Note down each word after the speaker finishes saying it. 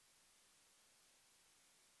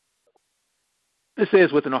This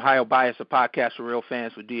is With an Ohio Bias, a podcast for real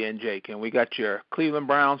fans with D and Jake, and we got your Cleveland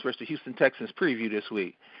Browns versus the Houston Texans preview this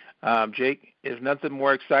week. Jake, is nothing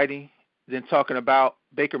more exciting than talking about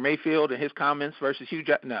Baker Mayfield and his comments versus Hugh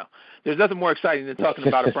Jackson? No, there's nothing more exciting than talking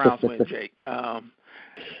about a Browns win, Jake.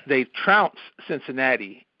 They trounced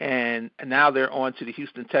Cincinnati, and now they're on to the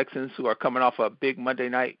Houston Texans, who are coming off a big Monday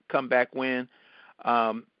night comeback win.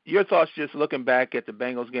 Your thoughts just looking back at the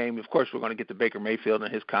Bengals game? Of course, we're going to get to Baker Mayfield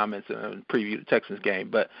and his comments and preview the Texans game,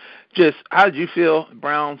 but just how did you feel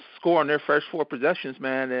Browns scoring their first 4 possessions,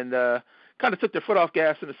 man, and kind of took their foot off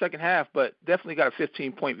gas in the second half, but definitely got a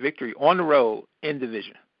 15-point victory on the road in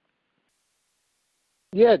division?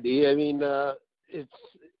 Yeah, D. I mean,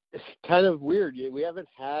 it's kind of weird. We haven't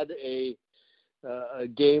had a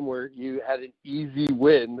game where you had an easy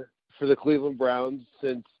win for the Cleveland Browns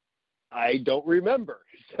since I don't remember.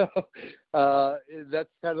 So that's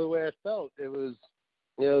kind of the way I felt. It was,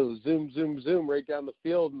 zoom, zoom, zoom right down the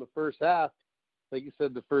field in the first half. Like you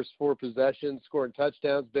said, the first 4 possessions, scoring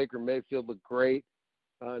touchdowns. Baker Mayfield looked great.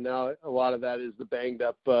 Now a lot of that is the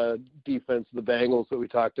banged-up defense of the Bengals that we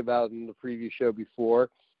talked about in the preview show before.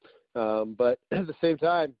 But at the same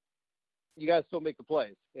time, you guys still make the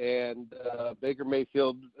plays. And Baker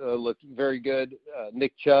Mayfield looked very good.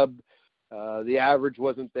 Nick Chubb, the average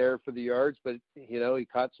wasn't there for the yards, but, he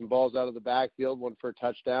caught some balls out of the backfield, one for a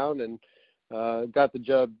touchdown, and got the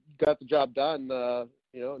job done.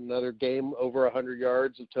 Another game over 100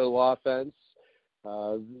 yards of total offense.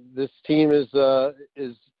 This team is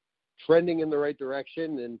trending in the right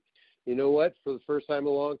direction, and you know what? For the first time in a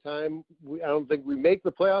long time, I don't think we make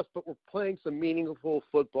the playoffs, but we're playing some meaningful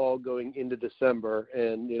football going into December,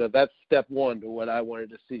 and that's step one to what I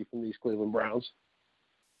wanted to see from these Cleveland Browns.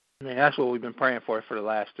 I mean, that's what we've been praying for the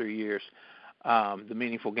last 3 years, the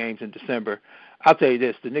meaningful games in December. I'll tell you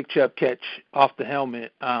this, the Nick Chubb catch off the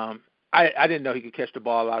helmet, I didn't know he could catch the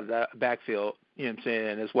ball out of the backfield,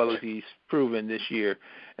 as well as he's proven this year.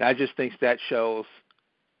 And I just think that shows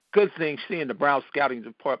good things, seeing the Browns scouting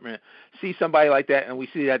department see somebody like that, and we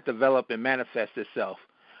see that develop and manifest itself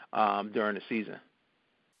during the season.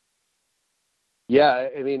 Yeah,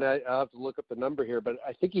 I mean, I'll have to look up the number here, but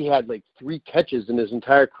I think he had 3 catches in his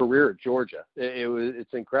entire career at Georgia.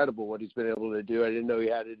 It's incredible what he's been able to do. I didn't know he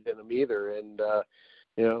had it in him either. And,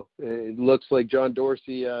 it looks like John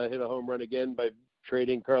Dorsey hit a home run again by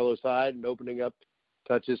trading Carlos Hyde and opening up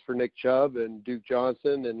touches for Nick Chubb and Duke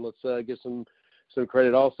Johnson. And let's give some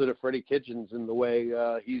credit also to Freddie Kitchens in the way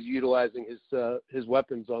he's utilizing his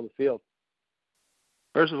weapons on the field.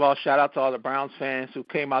 First of all, shout out to all the Browns fans who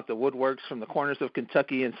came out the woodworks from the corners of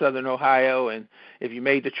Kentucky and southern Ohio. And if you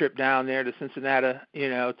made the trip down there to Cincinnati,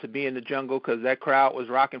 to be in the jungle, because that crowd was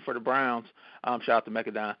rocking for the Browns, shout out to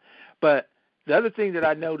Mechadon. But the other thing that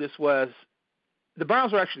I noticed was the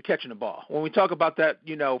Browns were actually catching the ball. When we talk about that,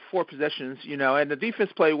 4 possessions, and the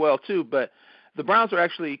defense played well too, but the Browns are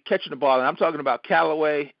actually catching the ball. And I'm talking about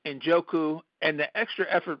Callaway, Njoku, and the extra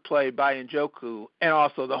effort play by Njoku, and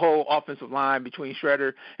also the whole offensive line between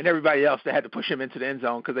Shredder and everybody else that had to push him into the end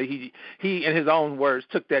zone because he, in his own words,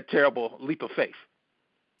 took that terrible leap of faith.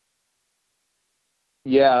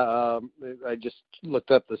 Yeah, I just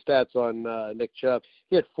looked up the stats on Nick Chubb.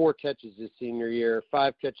 He had 4 catches his senior year,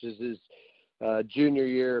 5 catches his junior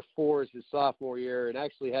year, 4 his sophomore year, and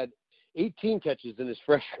actually had 18 catches in his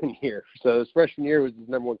freshman year. So his freshman year was his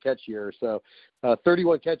number 1 catch year. So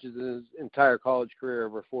 31 catches in his entire college career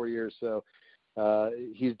over 4 years. So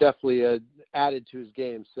he's definitely added to his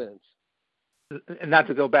game since. And not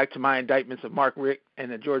to go back to my indictments of Mark Richt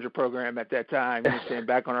and the Georgia program at that time, staying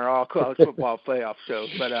back on our all-college football playoff show.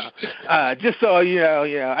 But just so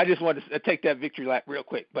I just wanted to take that victory lap real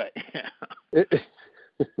quick. But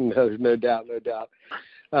no doubt.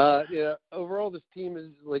 Overall, this team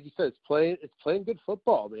is, like you said, it's playing good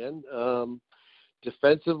football, man.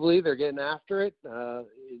 Defensively, they're getting after it.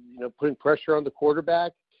 Putting pressure on the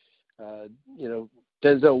quarterback.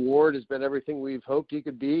 Denzel Ward has been everything we've hoped he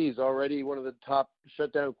could be. He's already one of the top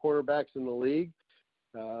shutdown quarterbacks in the league.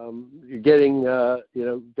 You're getting,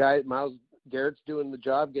 Myles Garrett's doing the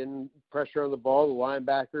job, getting pressure on the ball. The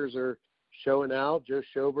linebackers are showing out. Joe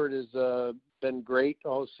Schobert has been great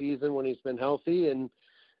all season when he's been healthy, and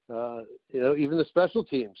even the special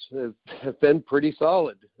teams have been pretty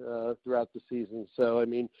solid throughout the season. So, I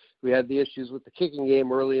mean, we had the issues with the kicking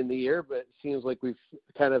game early in the year, but it seems like we've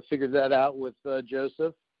kind of figured that out with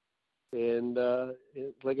Joseph. And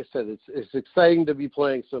like I said, it's exciting to be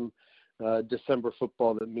playing some December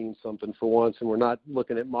football that means something for once, and we're not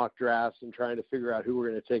looking at mock drafts and trying to figure out who we're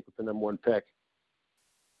going to take with the number 1 pick.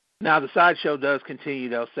 Now, the sideshow does continue,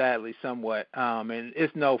 though, sadly, somewhat, and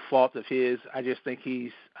it's no fault of his. I just think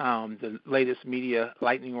he's the latest media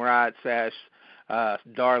lightning rod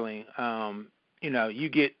 / darling. You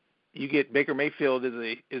get Baker Mayfield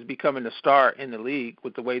is becoming a star in the league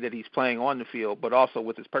with the way that he's playing on the field, but also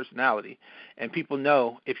with his personality. And people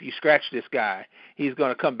know if you scratch this guy, he's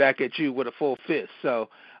going to come back at you with a full fist. So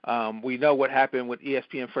we know what happened with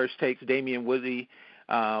ESPN First Takes, Damian Woody.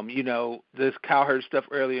 This Cowherd stuff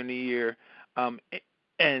earlier in the year,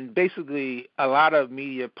 and basically a lot of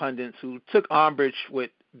media pundits who took umbrage with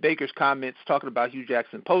Baker's comments talking about Hugh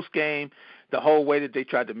Jackson post-game, the whole way that they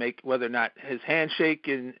tried to make whether or not his handshake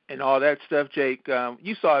and all that stuff, Jake,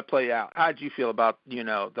 you saw it play out. How did you feel about,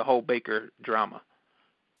 the whole Baker drama?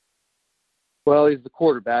 Well, he's the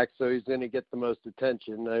quarterback, so he's going to get the most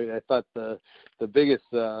attention. I thought the biggest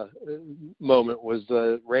moment was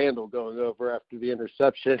Randall going over after the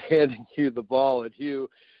interception, handing Hugh the ball, and Hugh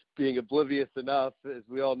being oblivious enough, as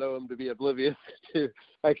we all know him to be oblivious, to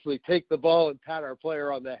actually take the ball and pat our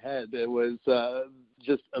player on the head. It was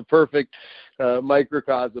just a perfect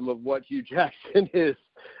microcosm of what Hugh Jackson is,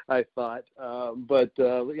 I thought.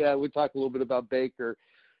 Yeah, we talked a little bit about Baker.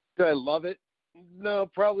 Do I love it? No,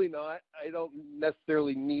 probably not. I don't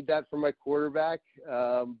necessarily need that for my quarterback,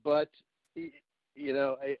 but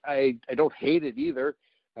I don't hate it either.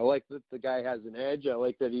 I like that the guy has an edge. I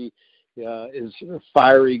like that he is a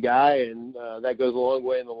fiery guy, and that goes a long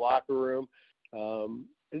way in the locker room.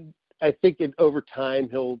 I think over time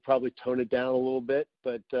he'll probably tone it down a little bit,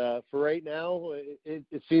 but for right now,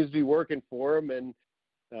 it seems to be working for him, and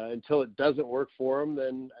until it doesn't work for him,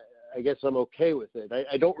 then I guess I'm okay with it.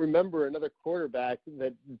 I don't remember another quarterback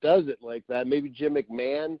that does it like that. Maybe Jim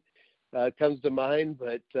McMahon comes to mind,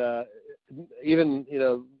 but even,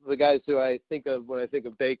 the guys who I think of when I think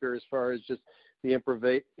of Baker as far as just the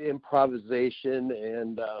improvisation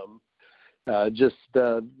and just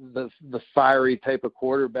the fiery type of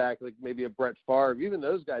quarterback, like maybe a Brett Favre, even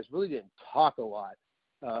those guys really didn't talk a lot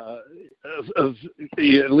of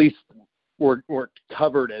at least weren't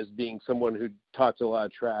covered as being someone who talks a lot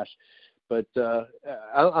of trash. But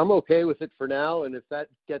I'm okay with it for now, and if that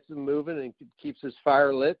gets him moving and keeps his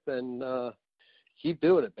fire lit, then keep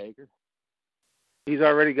doing it, Baker. He's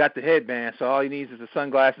already got the headband, so all he needs is the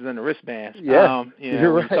sunglasses and the wristbands. Yeah,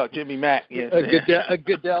 you're right. Talk Jimmy Mack. Yes. A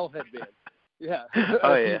Goodell headband. Yeah.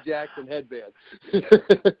 Oh, yeah. Hugh Jackson headband.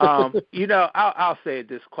 I'll say it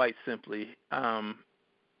this quite simply.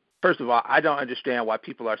 First of all, I don't understand why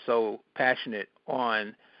people are so passionate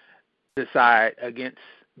on the side against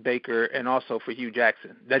Baker and also for Hugh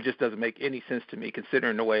Jackson. That just doesn't make any sense to me,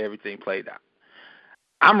 considering the way everything played out.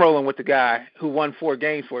 I'm rolling with the guy who won 4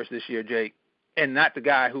 games for us this year, Jake, and not the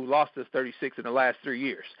guy who lost us 36 in the last 3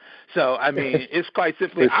 years. So, I mean, it's quite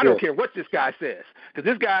simply, I don't care what this guy says, because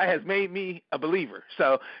this guy has made me a believer.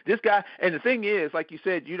 So this guy, and the thing is, like you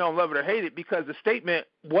said, you don't love it or hate it because the statement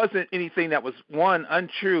wasn't anything that was, 1,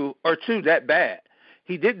 untrue, or 2, that bad.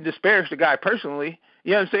 He didn't disparage the guy personally.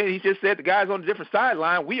 You know what I'm saying? He just said the guy's on a different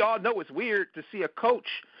sideline. We all know it's weird to see a coach,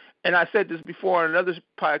 and I said this before on another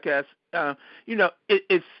podcast,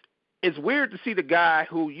 it's weird to see the guy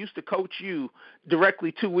who used to coach you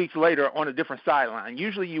directly 2 weeks later on a different sideline.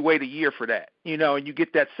 Usually you wait a year for that, and you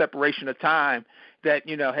get that separation of time that,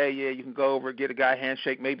 hey, yeah, you can go over, get a guy a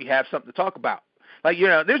handshake, maybe have something to talk about. Like,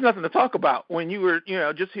 there's nothing to talk about when you were,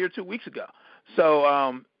 just here 2 weeks ago.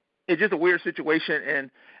 So it's just a weird situation, and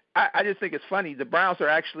I just think it's funny. The Browns are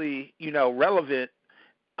actually, relevant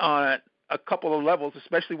on a couple of levels,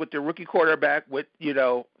 especially with their rookie quarterback with,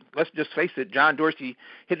 let's just face it, John Dorsey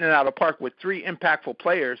hitting it out of the park with 3 impactful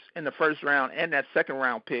players in the first round and that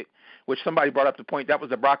second-round pick, which somebody brought up the point that was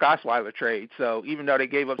the Brock Osweiler trade. So even though they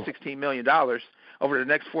gave up $16 million over the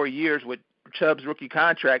next 4 years with Chubb's rookie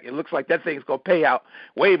contract, it looks like that thing's going to pay out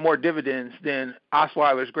way more dividends than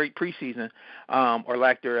Osweiler's great preseason or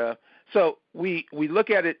lack thereof. So we look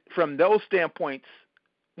at it from those standpoints.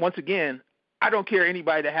 Once again, I don't care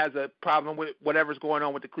anybody that has a problem with whatever's going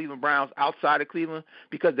on with the Cleveland Browns outside of Cleveland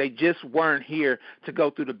because they just weren't here to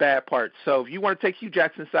go through the bad parts. So if you want to take Hugh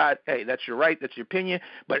Jackson's side, hey, that's your right, that's your opinion.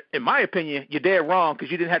 But in my opinion, you're dead wrong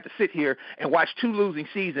because you didn't have to sit here and watch 2 losing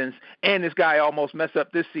seasons and this guy almost mess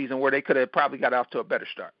up this season where they could have probably got off to a better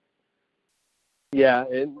start. Yeah,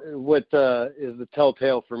 and what is the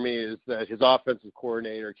telltale for me is that his offensive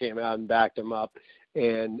coordinator came out and backed him up.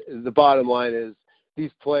 And the bottom line is,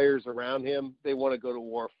 these players around him, they want to go to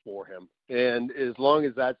war for him. And as long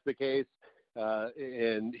as that's the case,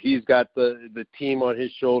 and he's got the team on his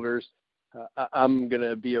shoulders, I'm going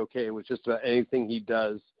to be okay with just about anything he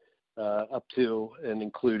does up to and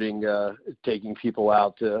including taking people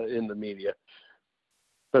out in the media.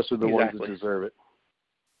 especially the ones that deserve it.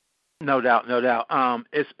 No doubt, no doubt.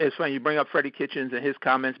 It's funny you bring up Freddie Kitchens and his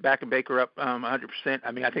comments backing Baker up 100%.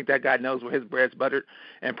 I mean, I think that guy knows where his bread's buttered,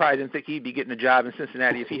 and probably didn't think he'd be getting a job in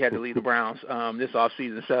Cincinnati if he had to lead the Browns this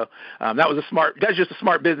offseason. So that's just a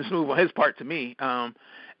smart business move on his part to me. And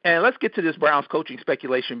let's get to this Browns coaching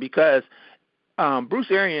speculation because Bruce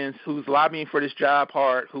Arians, who's lobbying for this job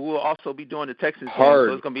hard, who will also be doing the Texans game,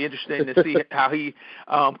 so it's going to be interesting to see how he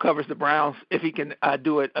covers the Browns, if he can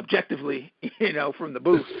do it objectively, from the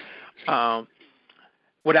booth,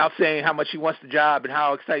 without saying how much he wants the job and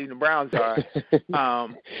how exciting the Browns are.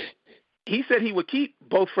 He said he would keep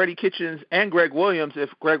both Freddie Kitchens and Greg Williams if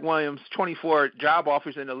Greg Williams' 24 job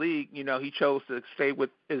offers in the league, he chose to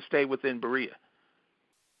stay within Berea.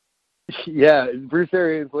 Yeah, Bruce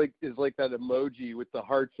Arians is like that emoji with the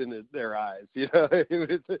hearts in their eyes.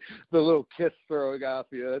 It's the little kiss throwing off.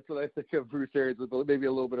 That's what I think of Bruce Arians, with maybe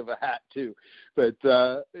a little bit of a hat too. But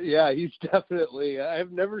yeah, he's definitely.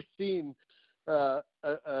 I've never seen a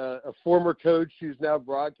former coach who's now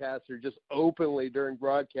broadcaster just openly during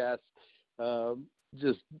broadcasts,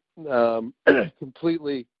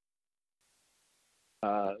 completely.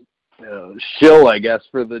 Shill, I guess,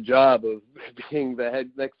 for the job of being the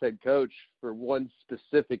next head coach for one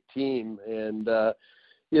specific team. And,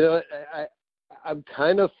 I'm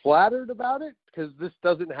kind of flattered about it because this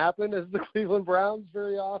doesn't happen as the Cleveland Browns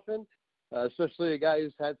very often, especially a guy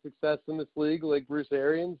who's had success in this league like Bruce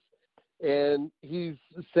Arians. And he's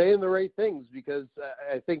saying the right things because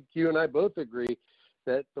I think you and I both agree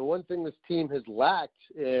that the one thing this team has lacked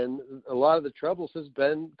and a lot of the troubles has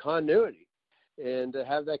been continuity. And to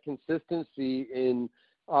have that consistency in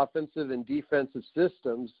offensive and defensive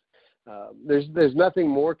systems, there's nothing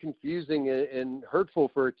more confusing and hurtful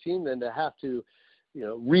for a team than to have to,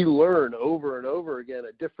 relearn over and over again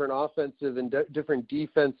a different offensive and different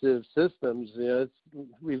defensive systems.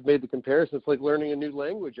 We've made the comparison. It's like learning a new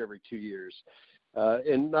language every 2 years.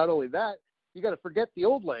 And not only that, you got to forget the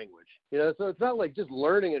old language. So it's not like just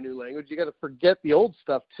learning a new language. You got to forget the old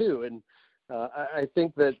stuff too. And I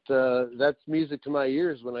think that that's music to my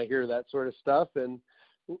ears when I hear that sort of stuff. And,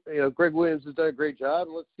 Greg Williams has done a great job.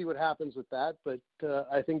 Let's see what happens with that. But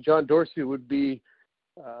I think John Dorsey would be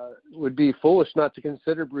foolish not to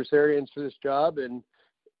consider Bruce Arians for this job, and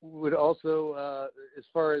would also, as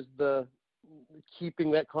far as the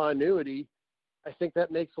keeping that continuity, I think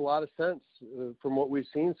that makes a lot of sense from what we've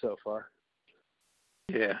seen so far.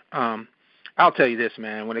 Yeah. I'll tell you this,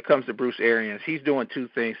 man. When it comes to Bruce Arians, he's doing two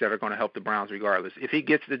things that are going to help the Browns regardless. If he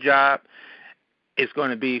gets the job, it's going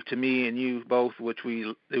to be, to me and you both, which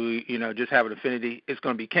we just have an affinity, it's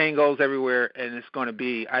going to be Kangos everywhere, and it's going to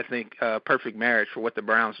be, I think, a perfect marriage for what the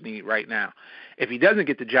Browns need right now. If he doesn't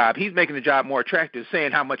get the job, he's making the job more attractive,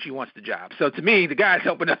 saying how much he wants the job. So to me, the guy's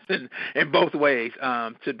helping us in both ways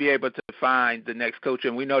to be able to find the next coach.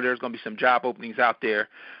 And we know there's going to be some job openings out there,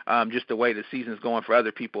 just the way the season's going for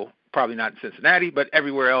other people. Probably not in Cincinnati, but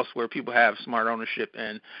everywhere else where people have smart ownership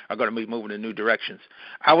and are going to be moving in new directions.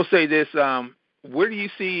 I will say this, where do you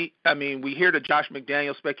see, we hear the Josh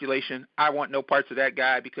McDaniels speculation. I want no parts of that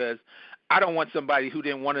guy because I don't want somebody who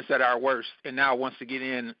didn't want us at our worst and now wants to get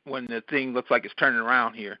in when the thing looks like it's turning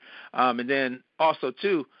around here. And then also,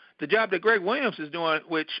 too, the job that Greg Williams is doing,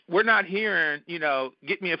 which we're not hearing,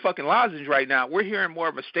 get me a fucking lozenge right now. We're hearing more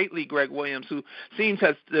of a stately Greg Williams who seems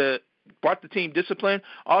has brought the team discipline,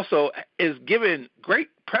 also is giving great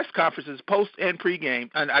press conferences post and pregame.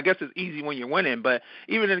 And I guess it's easy when you're winning, but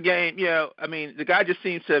even in the game, the guy just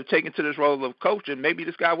seems to have taken to this role of coach, and maybe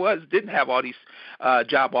this guy didn't have all these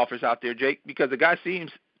job offers out there, Jake, because the guy seems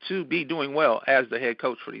to be doing well as the head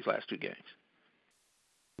coach for these last two games.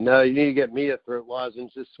 No, you need to get me a throat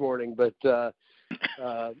lozenge this morning, but there's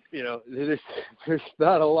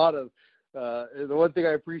not a lot of the one thing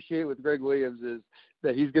I appreciate with Greg Williams is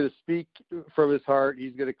that he's going to speak from his heart.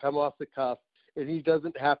 He's going to come off the cuff, and he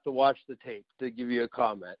doesn't have to watch the tape to give you a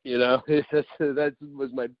comment. That was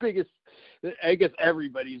my biggest, I guess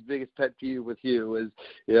everybody's biggest pet peeve with you is,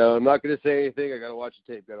 I'm not going to say anything. I got to watch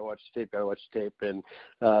the tape. And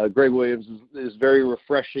Greg Williams is very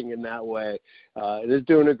refreshing in that way, and is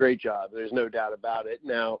doing a great job. There's no doubt about it.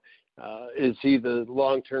 Now, is he the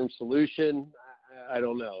long-term solution? I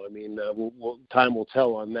don't know. Time will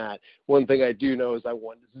tell on that. One thing I do know is I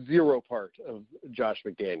want zero part of Josh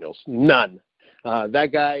McDaniels. None.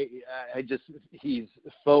 That guy, he's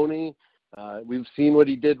phony. We've seen what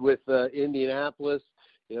he did with Indianapolis.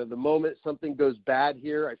 The moment something goes bad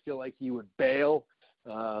here, I feel like he would bail.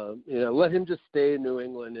 Let him just stay in New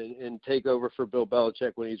England and take over for Bill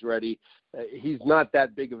Belichick when he's ready. He's not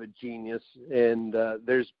that big of a genius, and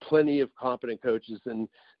there's plenty of competent coaches in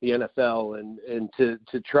the NFL, and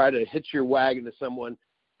to try to hitch your wagon to someone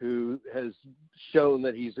who has shown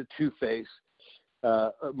that he's a two-face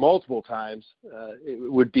multiple times,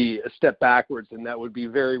 it would be a step backwards, and that would be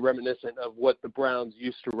very reminiscent of what the Browns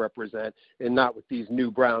used to represent, and not what these new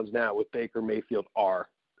Browns now with Baker Mayfield are.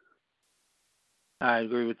 I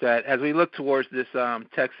agree with that. As we look towards this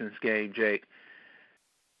Texans game, Jake,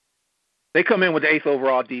 they come in with the 8th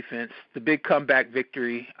overall defense, the big comeback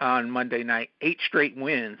victory on Monday night, 8 straight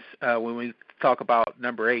wins when we talk about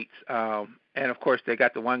number 8s. And, of course, they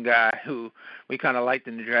got the one guy who we kind of liked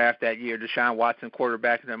in the draft that year, Deshaun Watson,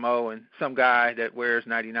 quarterback in MO, and some guy that wears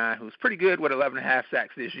 99 who's pretty good with 11.5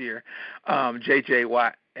 sacks this year, J.J.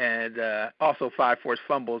 Watt, and also 5 forced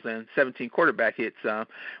fumbles and 17 quarterback hits.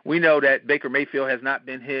 We know that Baker Mayfield has not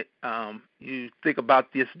been hit. You think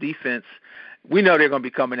about this defense, we know they're going to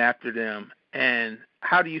be coming after them. And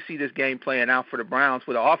how do you see this game playing out for the Browns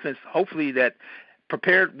with an offense, hopefully, that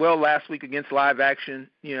prepared well last week against live action,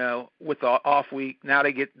 with the off week. Now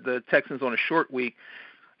they get the Texans on a short week.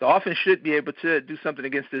 The offense should be able to do something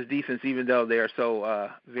against this defense, even though they are so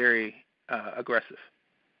very aggressive.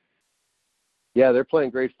 Yeah, they're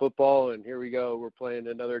playing great football, and here we go. We're playing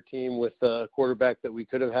another team with a quarterback that we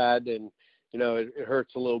could have had, and, it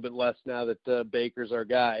hurts a little bit less now that Baker's our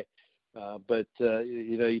guy. But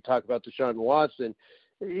you talk about Deshaun Watson.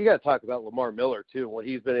 You got to talk about Lamar Miller, too, and what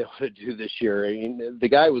he's been able to do this year. I mean, the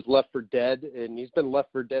guy was left for dead, and he's been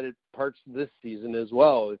left for dead at parts of this season as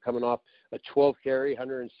well, coming off a 12-carry,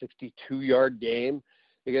 162-yard game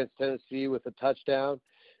against Tennessee with a touchdown.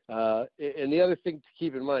 And the other thing to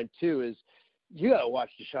keep in mind, too, is you got to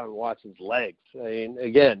watch Deshaun Watson's legs. I mean,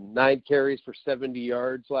 again, 9 carries for 70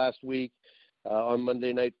 yards last week on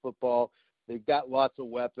Monday Night Football. They've got lots of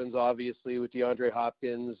weapons, obviously, with DeAndre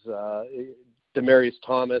Hopkins, Demaryius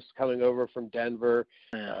Thomas coming over from Denver,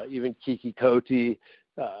 even Kiki Coty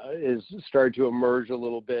is starting to emerge a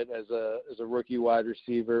little bit as a rookie wide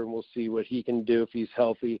receiver, and we'll see what he can do if he's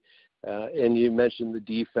healthy. And you mentioned the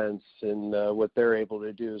defense and what they're able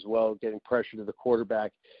to do as well, getting pressure to the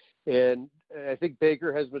quarterback. And I think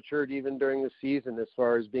Baker has matured even during the season as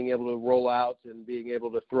far as being able to roll out and being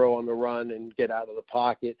able to throw on the run and get out of the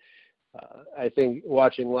pocket. I think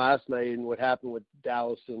watching last night and what happened with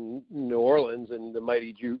Dallas and New Orleans and the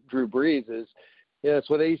mighty Drew Brees is, it's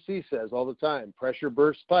what AC says all the time: pressure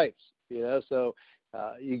bursts pipes. So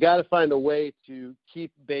you got to find a way to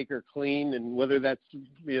keep Baker clean, and whether that's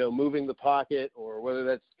moving the pocket or whether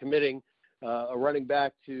that's committing a running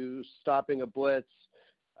back to stopping a blitz,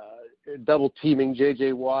 double teaming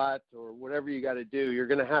J.J. Watt, or whatever you got to do, you're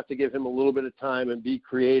going to have to give him a little bit of time and be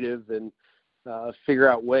creative and figure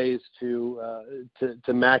out ways to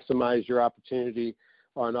maximize your opportunity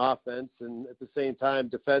on offense. And at the same time,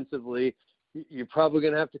 defensively, you're probably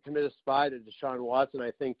going to have to commit a spy to Deshaun Watson,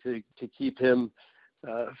 I think, to keep him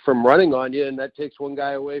from running on you, and that takes one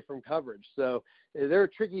guy away from coverage. So they're a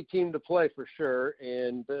tricky team to play for sure,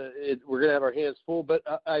 and we're going to have our hands full. But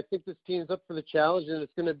I think this team's up for the challenge, and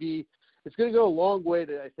it's going to go a long way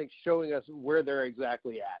to, I think, showing us where they're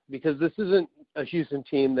exactly at, because this isn't a Houston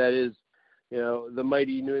team that is, the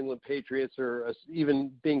mighty New England Patriots, or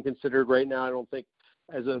even being considered right now, I don't think,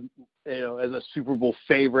 as a Super Bowl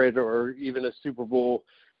favorite or even a Super Bowl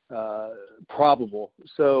probable.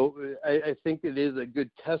 So I think it is a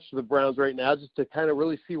good test for the Browns right now, just to kind of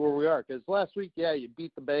really see where we are. Because last week, you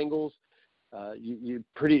beat the Bengals,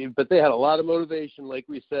 but they had a lot of motivation, like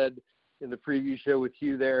we said in the preview show with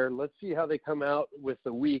you there. Let's see how they come out with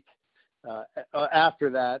the week after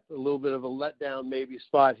that. A little bit of a letdown maybe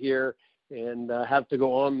spot here, and have to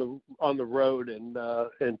go on the road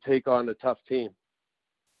and take on a tough team.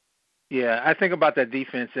 Yeah, I think about that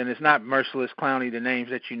defense, and it's not Merciless, Clowney, the names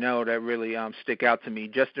that that really stick out to me.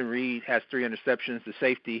 Justin Reed has 3 interceptions, the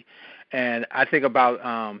safety, and I think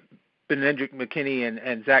about Benedict McKinney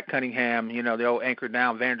and Zach Cunningham, the old anchor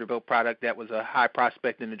down Vanderbilt product that was a high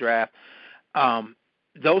prospect in the draft.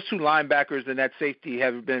 Those 2 linebackers and that safety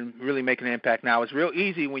have been really making an impact now. It's real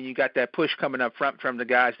easy when you got that push coming up front from the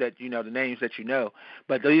guys that, the names that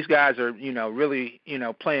But these guys are, really,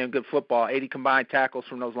 playing good football, 80 combined tackles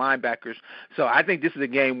from those linebackers. So I think this is a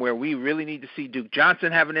game where we really need to see Duke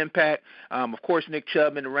Johnson have an impact. Of course, Nick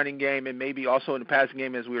Chubb in the running game, and maybe also in the passing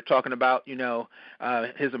game, as we were talking about,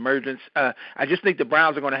 his emergence. I just think the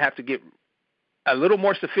Browns are going to have to get a little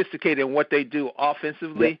more sophisticated in what they do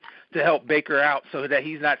offensively to help Baker out so that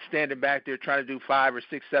he's not standing back there trying to do 5 or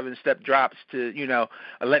 6, 7-step drops to,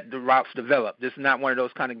 let the routes develop. This is not one of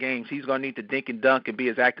those kind of games. He's going to need to dink and dunk and be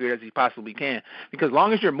as accurate as he possibly can. Because as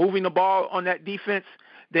long as you're moving the ball on that defense,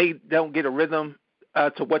 they don't get a rhythm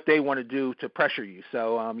to what they want to do to pressure you.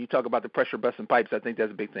 So you talk about the pressure busting pipes. I think that's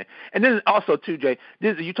a big thing. And then also, too, Jay,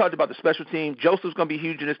 you talked about the special team. Joseph's going to be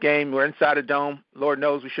huge in this game. We're inside a dome. Lord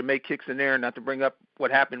knows we should make kicks in there, not to bring up what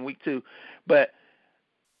happened week 2. But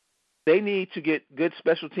they need to get good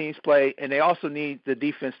special teams play, and they also need the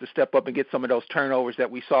defense to step up and get some of those turnovers that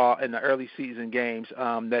we saw in the early season games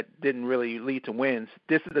that didn't really lead to wins.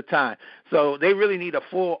 This is the time. So they really need a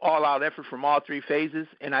full all-out effort from all 3 phases,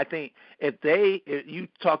 and I think if you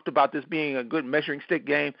talked about this being a good measuring stick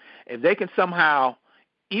game, if they can somehow,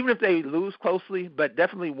 even if they lose closely, but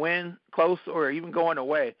definitely win close or even going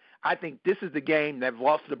away, I think this is the game that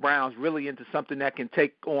vaults the Browns really into something that can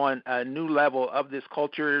take on a new level of this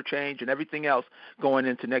culture change and everything else going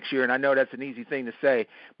into next year. And I know that's an easy thing to say,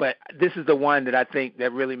 but this is the one that I think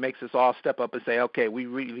that really makes us all step up and say, okay, we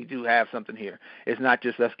really do have something here. It's not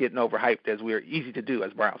just us getting overhyped as we're easy to do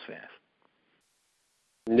as Browns fans.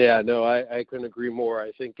 Yeah, no, I couldn't agree more.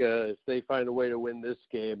 I think if they find a way to win this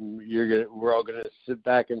game, we're all going to sit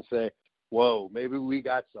back and say, whoa, maybe we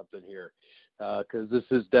got something here. Because this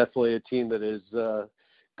is definitely a team that is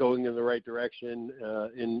going in the right direction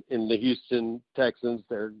in the Houston Texans.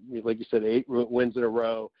 They're, like you said, 8 wins in a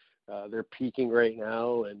row. They're peaking right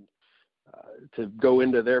now, and to go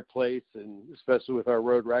into their place, and especially with our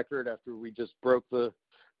road record after we just broke the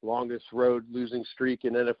longest road losing streak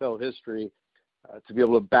in NFL history, to be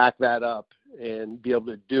able to back that up and be able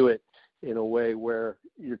to do it in a way where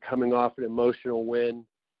you're coming off an emotional win,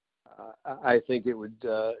 I think it would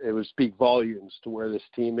speak volumes to where this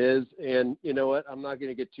team is. And you know what? I'm not going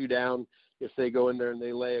to get too down if they go in there and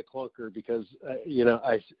they lay a clunker because, at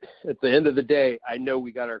the end of the day, I know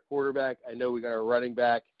we got our quarterback. I know we got our running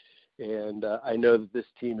back. And I know that this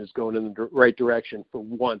team is going in the right direction for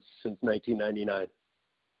once since 1999.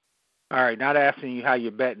 All right, not asking you how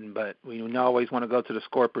you're betting, but we always want to go to the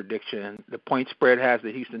score prediction. The point spread has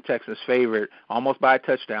the Houston Texans favored almost by a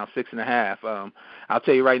touchdown, 6.5. I'll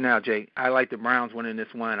tell you right now, Jake, I like the Browns winning this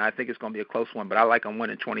one. I think it's going to be a close one, but I like them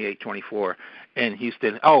winning 28-24 in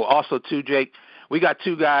Houston. Oh, also, too, Jake, we got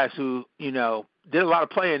 2 guys who, did a lot of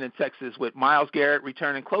playing in Texas with Myles Garrett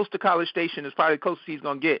returning close to College Station. Is probably the closest he's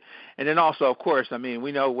going to get. And then also, of course,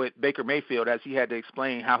 we know with Baker Mayfield, as he had to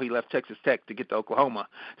explain how he left Texas Tech to get to Oklahoma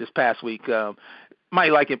this past week,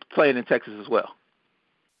 might like it playing in Texas as well.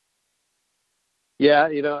 Yeah,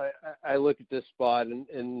 I look at this spot,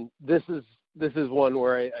 and this is one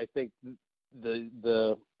where I think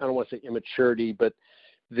the I don't want to say immaturity, but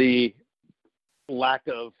the lack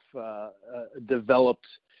of developed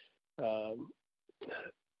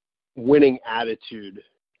winning attitude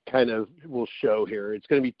kind of will show here. It's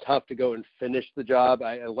going to be tough to go and finish the job.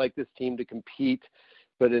 I like this team to compete,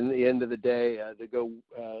 but in the end of the day, to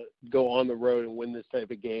go on the road and win this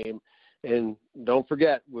type of game. And don't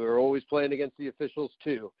forget, we're always playing against the officials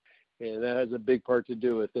too, and that has a big part to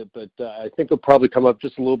do with it. But I think they'll probably come up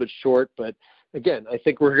just a little bit short. But again, I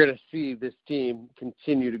think we're going to see this team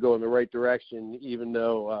continue to go in the right direction, even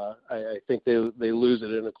though I think they lose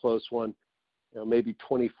it in a close one. Maybe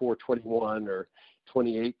 24-21 or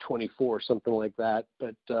 28-24, something like that.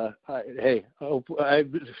 But, hey,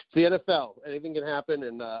 it's the NFL. Anything can happen,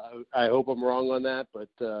 and I hope I'm wrong on that, but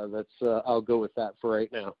I'll go with that for right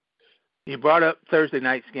now. You brought up Thursday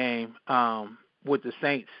night's game with the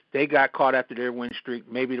Saints. They got caught after their win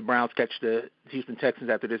streak. Maybe the Browns catch the Houston Texans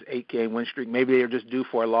after this 8-game win streak. Maybe they're just due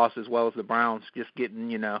for a loss as well as the Browns, just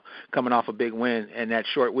getting, coming off a big win in that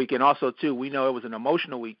short week. And also, too, we know it was an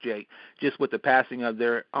emotional week, Jake, just with the passing of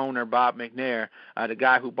their owner, Bob McNair, the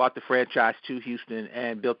guy who bought the franchise to Houston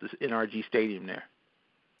and built this NRG Stadium there.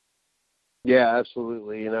 Yeah,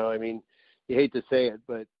 absolutely. You hate to say it,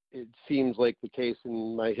 but it seems like the case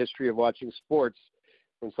in my history of watching sports.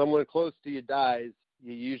 When someone close to you dies,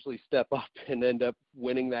 you usually step up and end up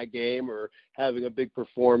winning that game or having a big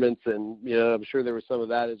performance. And, I'm sure there was some of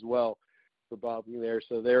that as well for Bob there.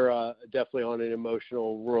 So they're definitely on an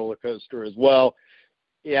emotional roller coaster as well.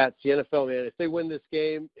 Yeah, it's the NFL, man. If they win this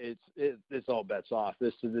game, it's all bets off.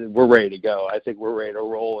 We're ready to go. I think we're ready to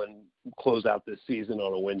roll and close out this season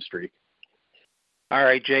on a win streak. All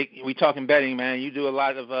right, Jake, we talking betting, man. You do a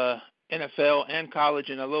lot of NFL and college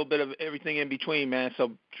and a little bit of everything in between, man.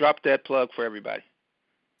 So drop that plug for everybody.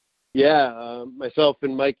 Yeah, myself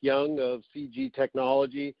and Mike Young of CG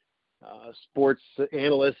Technology, sports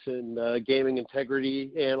analyst and gaming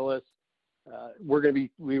integrity analyst.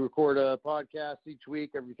 we record a podcast each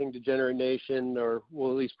week, Everything Degenerate Nation, or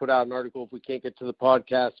we'll at least put out an article if we can't get to the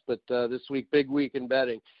podcast. But this week, big week in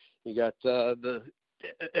betting. You got the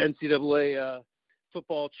NCAA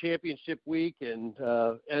football championship week and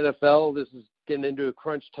NFL. This is getting into a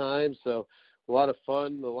crunch time, so a lot of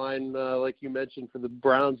fun. The line, like you mentioned, for the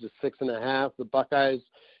Browns is 6.5. The Buckeyes,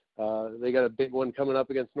 they got a big one coming up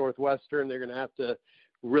against Northwestern. They're going to have to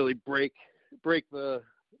really break the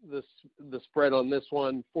spread on this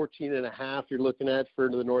one. 14.5 you're looking at for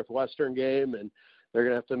the Northwestern game, and they're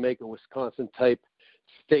going to have to make a Wisconsin-type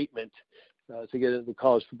statement to get into the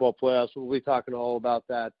college football playoffs. We'll be talking all about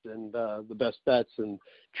that and the best bets and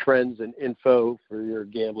trends and info for your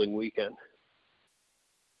gambling weekend.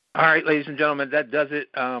 All right, ladies and gentlemen, that does it.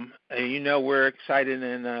 And we're excited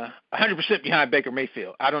and 100% behind Baker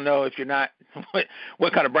Mayfield. I don't know if you're not,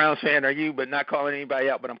 what kind of Browns fan are you, but not calling anybody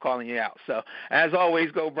out, but I'm calling you out. So, as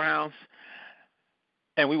always, go Browns,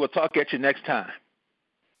 and we will talk at you next time.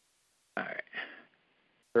 All right.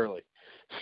 Early.